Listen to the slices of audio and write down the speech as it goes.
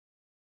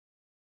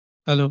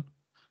Hello,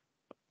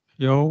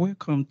 you're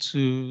welcome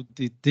to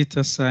the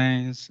data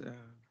science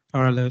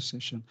parallel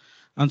session.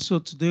 And so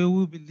today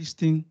we'll be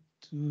listening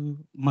to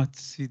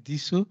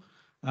Matsidiso,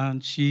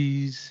 and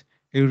she's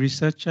a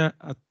researcher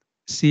at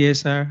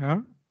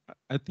CSIR.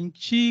 I think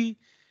she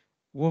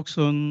works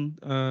on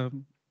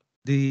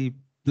the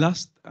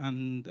blast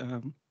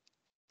and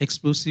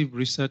explosive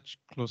research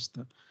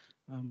cluster.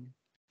 Um,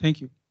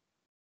 thank you.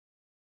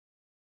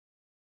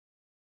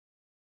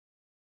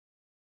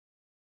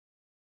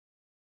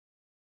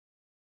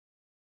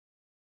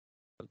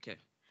 Okay.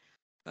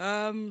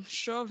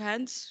 Show of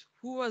hands,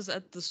 who was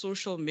at the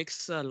social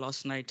mix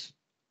last night?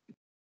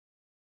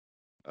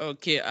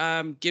 Okay,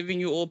 I'm giving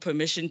you all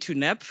permission to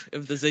nap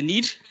if there's a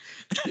need.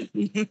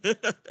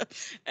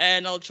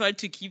 And I'll try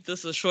to keep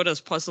this as short as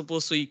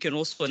possible so you can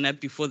also nap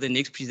before the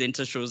next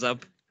presenter shows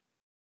up.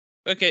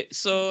 Okay,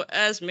 so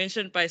as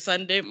mentioned by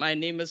Sunday, my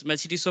name is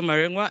Matshidiso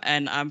Marengwa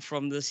and I'm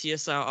from the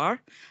CSIR.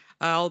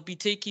 I'll be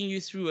taking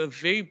you through a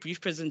very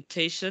brief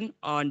presentation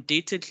on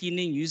data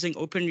cleaning using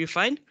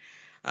OpenRefine,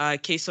 a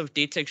case of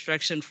data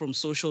extraction from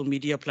social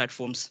media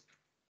platforms.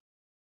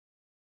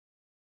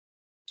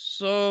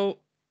 So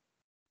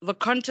the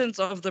contents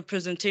of the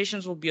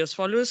presentations will be as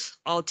follows.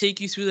 I'll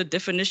take you through the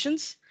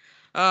definitions.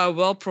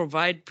 We'll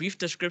provide brief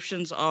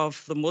descriptions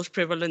of the most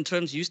prevalent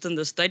terms used in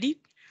the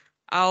study.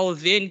 I'll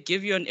then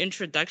give you an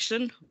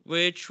introduction,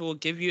 which will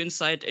give you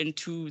insight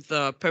into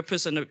the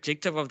purpose and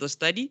objective of the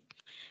study,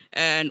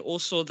 and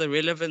also the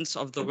relevance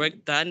of the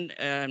work done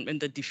in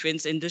the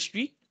defense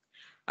industry.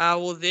 I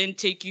will then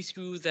take you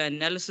through the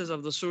analysis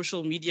of the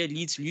social media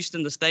leads used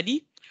in the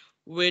study,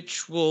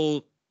 which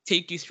will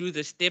take you through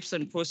the steps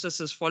and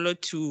processes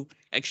followed to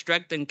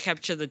extract and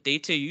capture the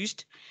data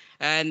used.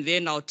 And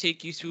then I'll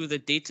take you through the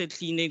data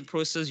cleaning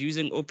process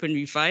using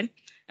OpenRefine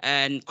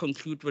and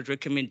conclude with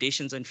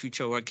recommendations and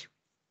future work.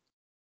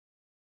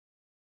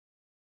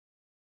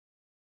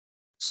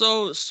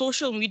 So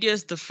social media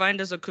is defined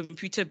as a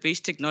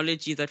computer-based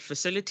technology that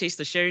facilitates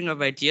the sharing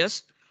of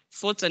ideas,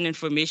 thoughts, and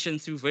information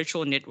through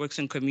virtual networks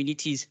and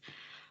communities.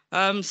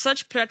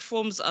 Such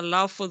platforms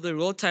allow for the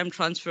real-time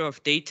transfer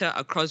of data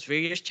across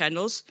various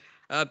channels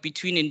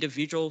between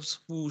individuals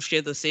who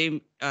share the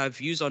same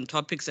views on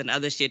topics and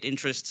other shared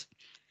interests.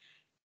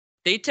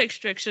 Data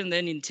extraction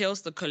then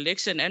entails the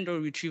collection and or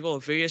retrieval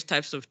of various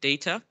types of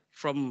data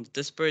from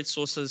disparate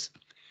sources.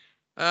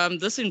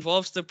 This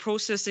involves the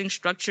processing,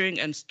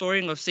 structuring, and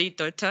storing of said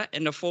data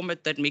in a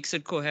format that makes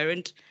it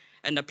coherent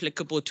and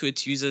applicable to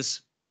its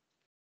users.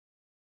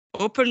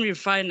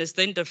 OpenRefine is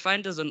then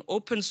defined as an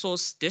open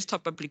source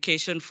desktop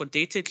application for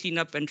data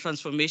cleanup and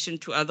transformation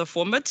to other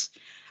formats,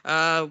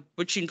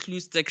 which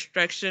includes the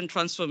extraction,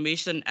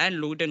 transformation, and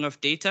loading of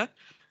data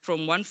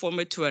from one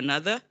format to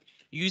another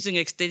using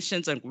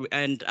extensions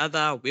and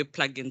other web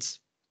plugins.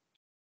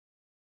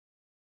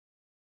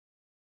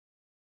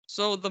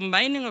 So the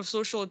mining of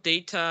social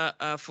data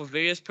for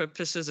various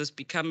purposes has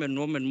become a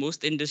norm in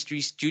most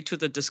industries due to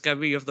the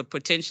discovery of the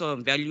potential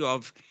and value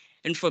of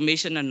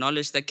information and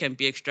knowledge that can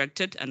be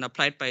extracted and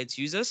applied by its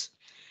users.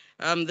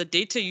 The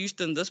data used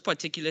in this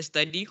particular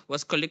study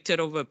was collected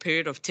over a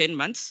period of 10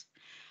 months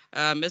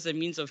as a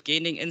means of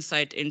gaining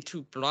insight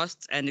into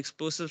blasts and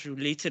explosives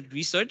related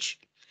research.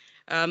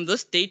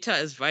 This data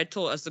is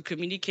vital as the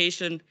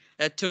communication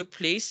that took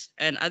place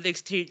and other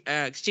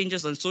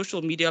exchanges on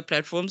social media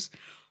platforms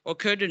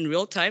occurred in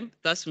real time,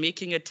 thus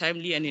making it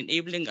timely and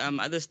enabling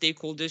other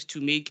stakeholders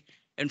to make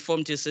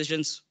informed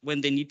decisions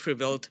when the need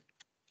prevailed.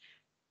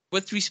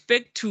 With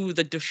respect to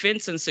the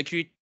defense and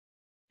security,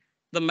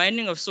 the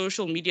mining of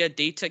social media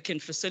data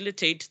can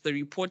facilitate the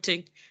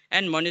reporting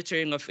and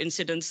monitoring of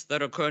incidents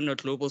that occur on a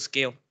global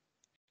scale.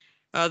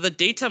 The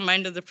data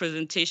mined in the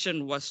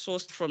presentation was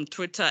sourced from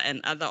Twitter and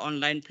other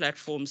online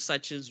platforms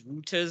such as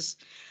Reuters,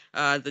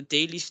 the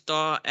Daily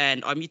Star,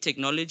 and Army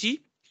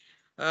Technology.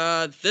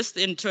 This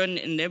in turn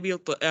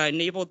enabled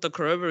the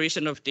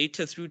corroboration of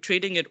data through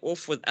trading it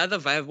off with other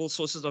viable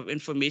sources of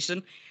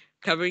information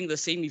covering the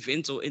same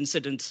events or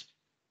incidents.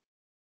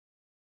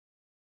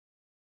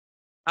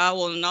 I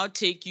will now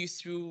take you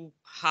through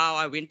how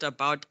I went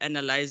about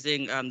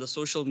analyzing the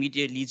social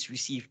media leads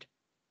received.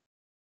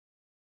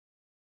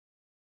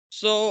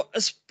 So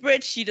a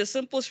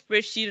simple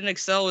spreadsheet in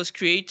Excel was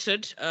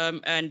created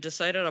and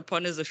decided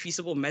upon as a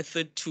feasible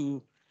method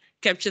to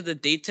capture the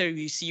data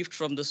received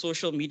from the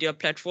social media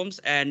platforms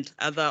and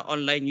other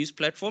online news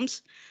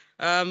platforms.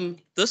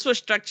 This was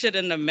structured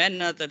in a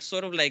manner that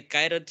sort of like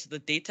guided the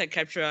data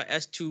capturer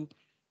as to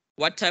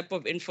what type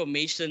of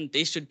information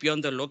they should be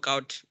on the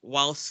lookout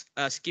whilst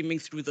skimming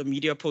through the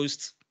media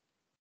posts.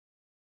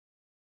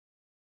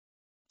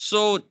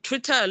 So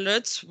Twitter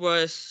alerts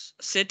was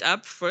set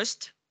up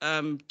first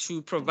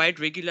to provide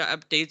regular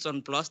updates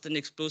on blast and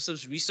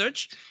explosives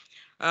research.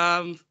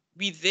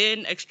 We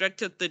then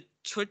extracted the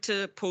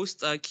Twitter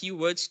post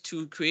keywords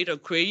to create a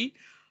query,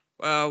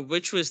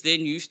 which was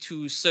then used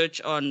to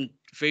search on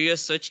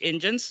various search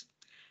engines.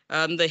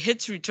 The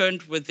hits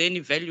returned were then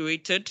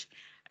evaluated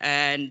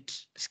and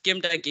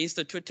skimmed against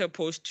the Twitter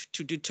post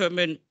to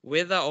determine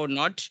whether or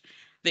not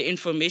the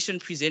information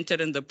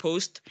presented in the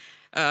post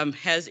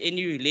has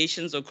any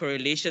relations or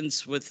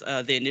correlations with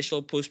the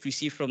initial post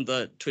received from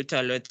the Twitter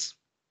alerts.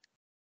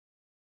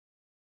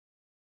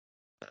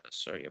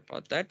 Sorry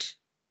about that.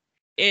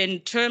 In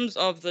terms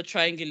of the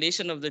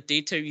triangulation of the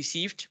data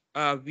received,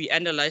 we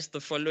analyzed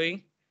the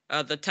following: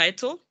 the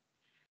title,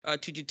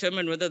 to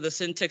determine whether the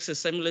syntax is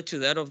similar to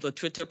that of the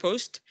Twitter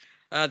post,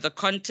 the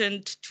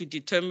content to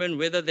determine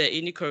whether there are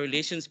any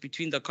correlations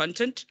between the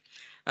content,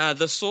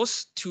 the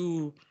source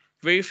to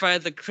verify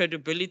the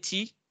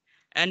credibility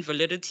and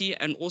validity,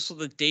 and also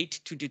the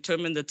date to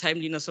determine the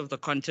timeliness of the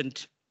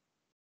content.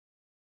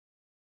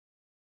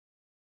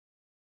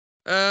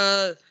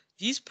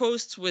 These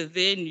posts were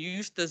then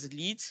used as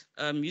leads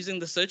using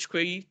the search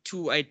query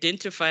to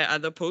identify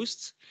other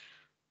posts,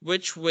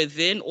 which were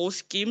then all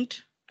skimmed,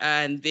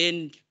 and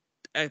then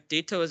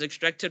data was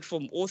extracted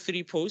from all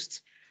three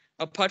posts,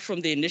 apart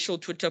from the initial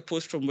Twitter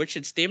post from which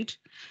it stemmed,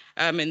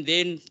 and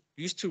then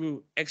used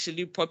to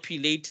actually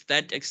populate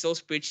that Excel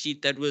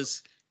spreadsheet that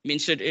was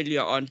mentioned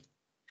earlier on.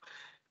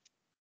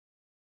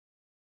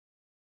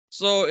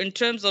 So in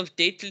terms of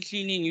data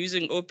cleaning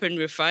using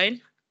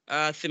OpenRefine,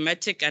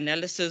 thematic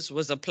analysis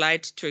was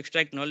applied to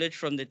extract knowledge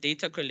from the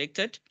data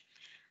collected.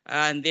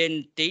 And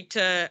then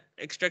data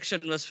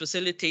extraction was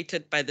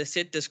facilitated by the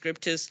set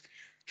descriptors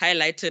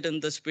highlighted in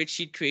the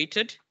spreadsheet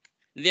created.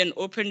 Then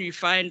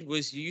OpenRefine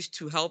was used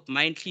to help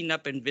mine, clean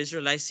up, and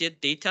visualize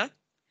set data.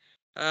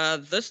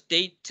 This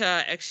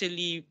data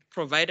actually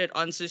provided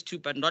answers to,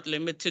 but not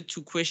limited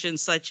to,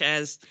 questions such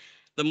as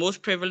the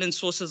most prevalent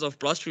sources of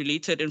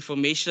blast-related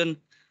information,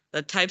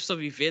 the types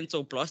of events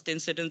or blast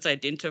incidents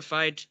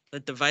identified, the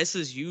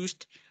devices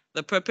used,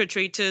 the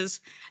perpetrators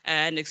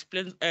and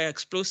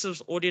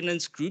explosives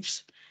ordnance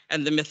groups,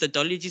 and the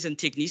methodologies and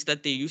techniques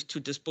that they used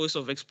to dispose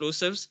of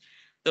explosives,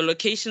 the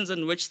locations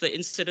in which the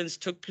incidents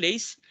took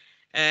place,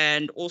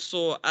 and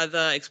also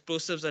other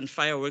explosives and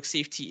fireworks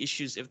safety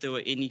issues if there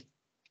were any.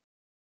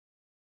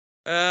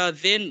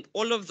 Then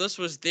all of this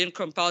was then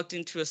compiled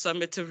into a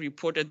summative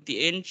report at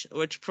the end,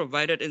 which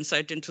provided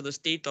insight into the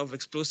state of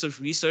explosive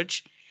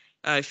research,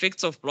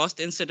 effects of blast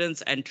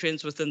incidents, and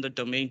trends within the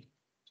domain.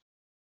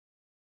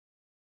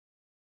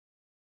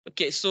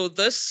 Okay, so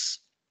this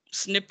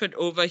snippet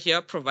over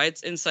here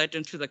provides insight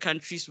into the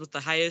countries with the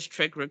highest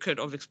track record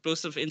of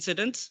explosive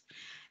incidents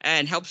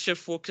and helps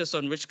shift focus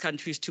on which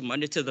countries to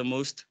monitor the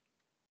most.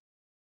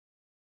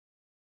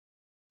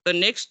 The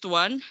next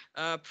one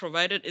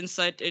provided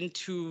insight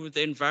into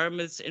the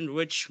environments in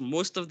which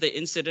most of the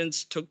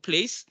incidents took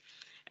place,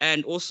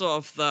 and also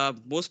of the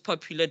most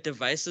popular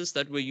devices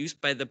that were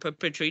used by the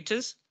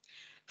perpetrators.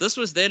 This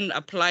was then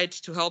applied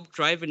to help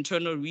drive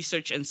internal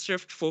research and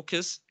shift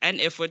focus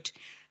and effort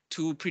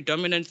to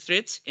predominant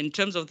threats in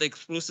terms of the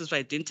explosives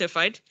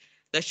identified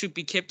that should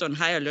be kept on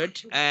high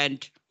alert,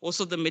 and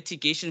also the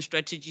mitigation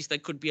strategies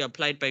that could be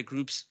applied by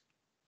groups.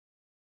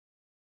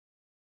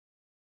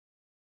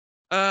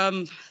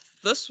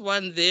 This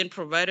one then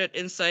provided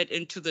insight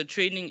into the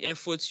training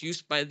efforts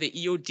used by the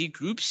EOD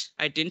groups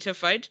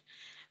identified,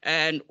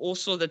 and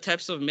also the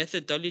types of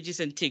methodologies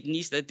and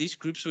techniques that these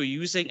groups were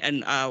using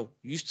and are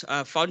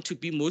found to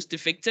be most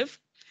effective.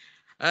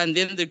 And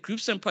then the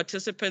groups and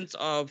participants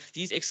of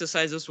these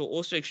exercises were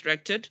also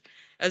extracted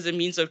as a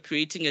means of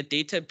creating a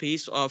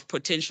database of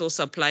potential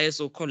suppliers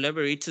or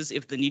collaborators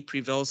if the need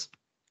prevails.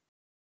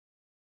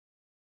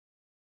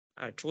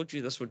 I told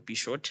you this would be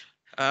short.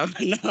 Now,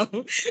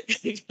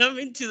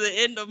 coming to the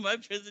end of my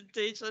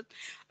presentation,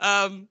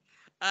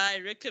 I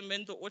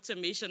recommend the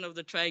automation of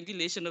the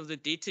triangulation of the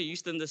data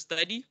used in the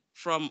study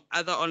from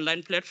other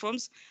online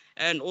platforms,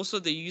 and also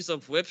the use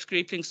of web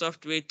scraping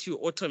software to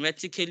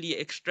automatically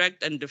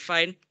extract and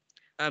define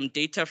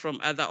data from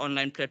other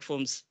online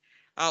platforms.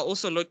 I'll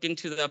also look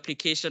into the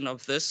application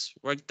of this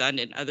work done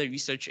in other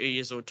research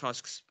areas or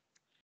tasks.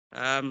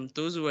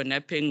 Those who are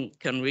napping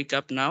can wake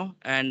up now,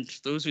 and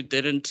those who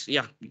didn't,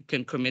 yeah, you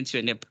can commence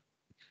your nap.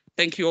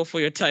 Thank you all for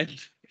your time.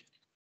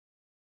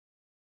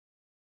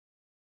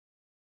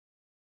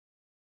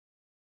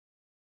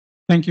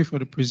 Thank you for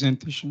the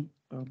presentation.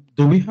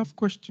 Do we have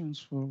questions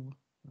for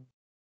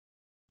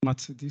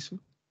Matsidiso?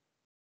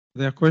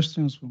 There are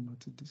questions for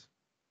Matsidiso.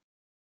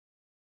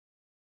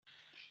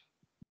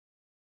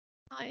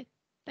 Hi,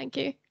 thank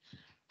you.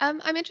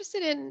 I'm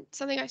interested in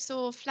something I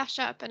saw flash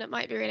up, and it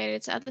might be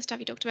related to other stuff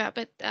you talked about,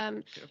 but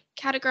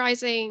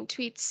categorizing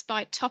tweets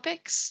by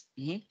topics.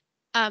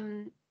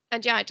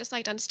 And yeah, I'd just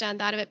like to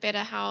understand that a bit better,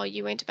 how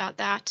you went about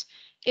that.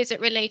 Is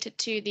it related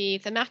to the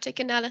thematic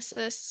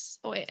analysis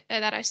or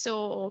that I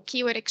saw, or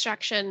keyword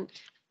extraction?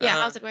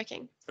 Yeah, how's it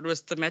working? It was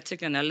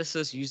thematic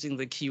analysis using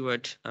the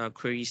keyword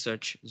query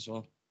search as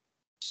well.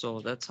 So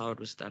that's how it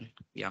was done.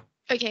 Yeah.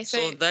 Okay,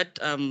 so that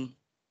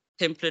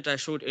template I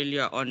showed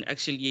earlier on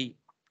actually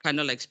kind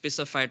of like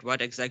specified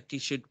what exactly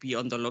should be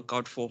on the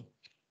lookout for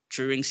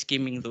during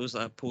skimming those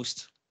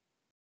posts.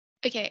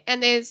 Okay,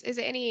 and is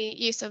there any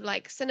use of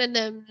like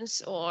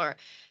synonyms or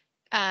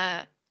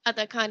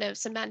other kind of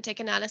semantic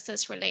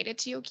analysis related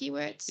to your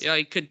keywords? Yeah,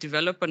 you could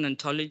develop an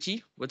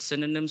ontology with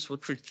synonyms,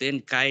 which would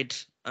then guide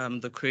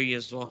the query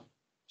as well.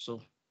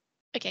 So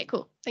Okay,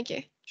 cool. Thank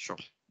you. Sure.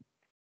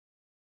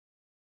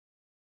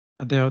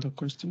 Are there other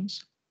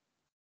questions?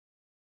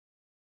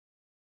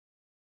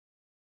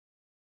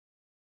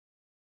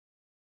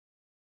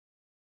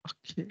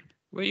 Okay.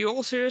 Were you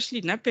all seriously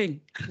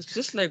napping? It's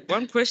just like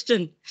one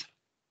question.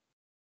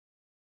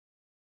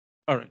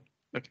 All right.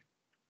 Okay.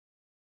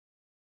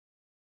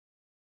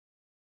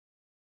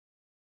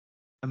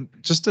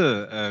 Just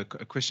a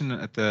question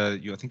at I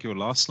think your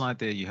last slide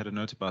there, you had a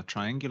note about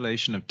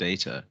triangulation of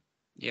data.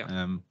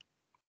 Yeah.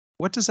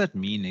 What does that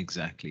mean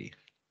exactly?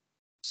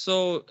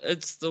 So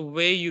it's the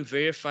way you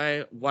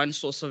verify one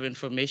source of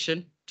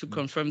information to Mm.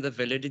 confirm the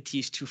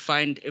validities, to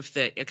find if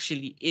there are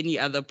actually any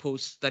other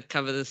posts that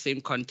cover the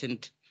same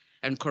content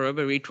and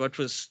corroborate what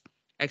was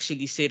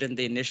actually said in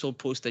the initial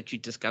post that you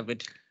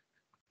discovered.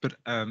 But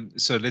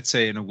so let's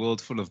say in a world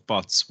full of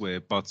bots,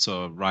 where bots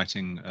are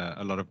writing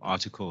a lot of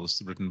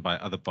articles written by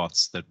other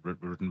bots that were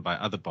written by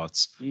other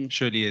bots,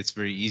 surely it's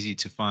very easy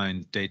to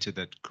find data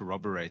that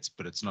corroborates,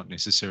 but it's not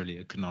necessarily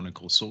a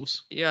canonical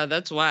source. Yeah,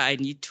 that's why I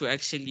need to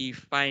actually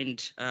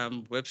find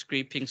web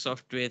scraping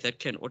software that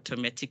can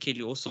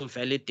automatically also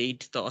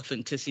validate the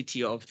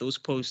authenticity of those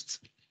posts,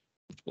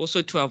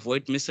 also to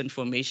avoid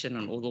misinformation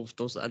and all of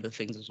those other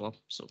things as well.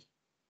 So,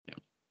 yeah.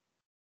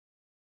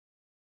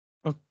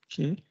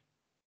 Okay.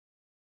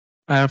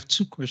 I have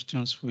two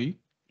questions for you.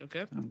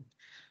 Okay.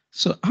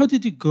 So how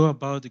did you go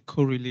about the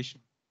correlation?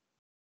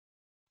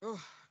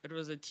 Oh, it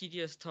was a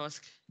tedious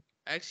task.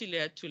 I actually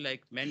had to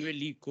like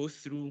manually go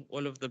through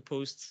all of the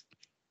posts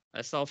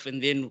myself,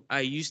 and then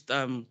I used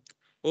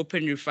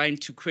OpenRefine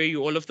to query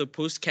all of the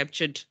posts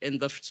captured in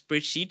the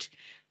spreadsheet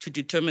to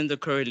determine the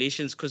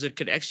correlations, because it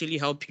could actually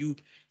help you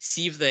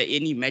see if there are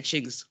any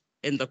matchings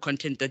in the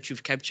content that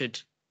you've captured.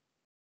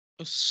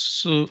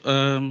 So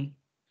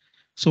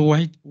so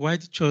why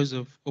the choice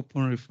of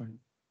OpenRefine?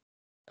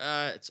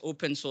 It's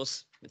open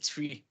source, it's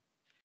free.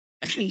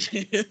 And,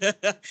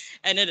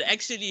 and it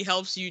actually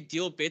helps you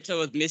deal better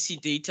with messy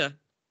data.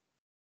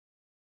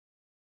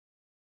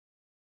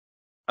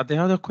 Are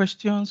there other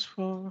questions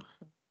for?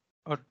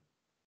 Or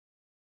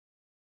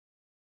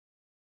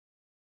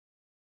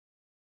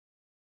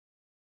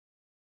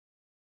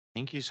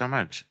Thank you so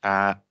much.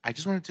 I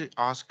just wanted to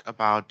ask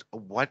about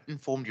what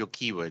informed your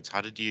keywords. How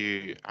did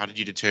you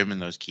determine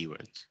those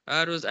keywords?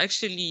 It was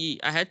actually,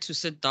 I had to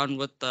sit down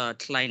with the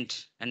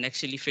client and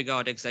actually figure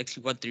out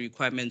exactly what the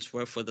requirements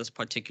were for this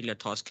particular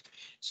task.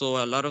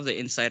 So a lot of the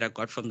insight I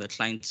got from the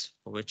clients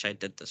for which I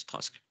did this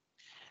task.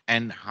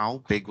 And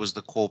how big was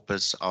the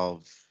corpus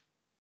of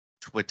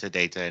Twitter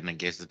data and I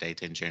guess the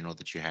data in general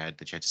that you had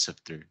to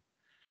sift through?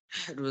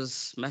 It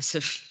was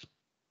massive.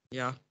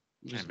 Yeah,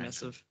 it was I imagine.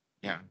 massive.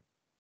 Yeah,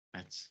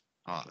 that's.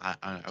 Oh,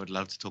 I would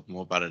love to talk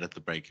more about it at the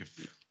break. If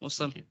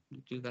Awesome. you-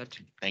 We'll do that.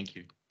 Thank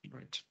you.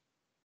 Right.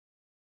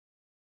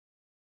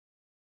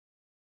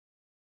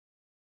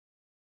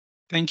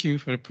 thank you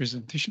for the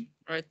presentation.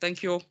 All right.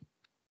 Thank you all.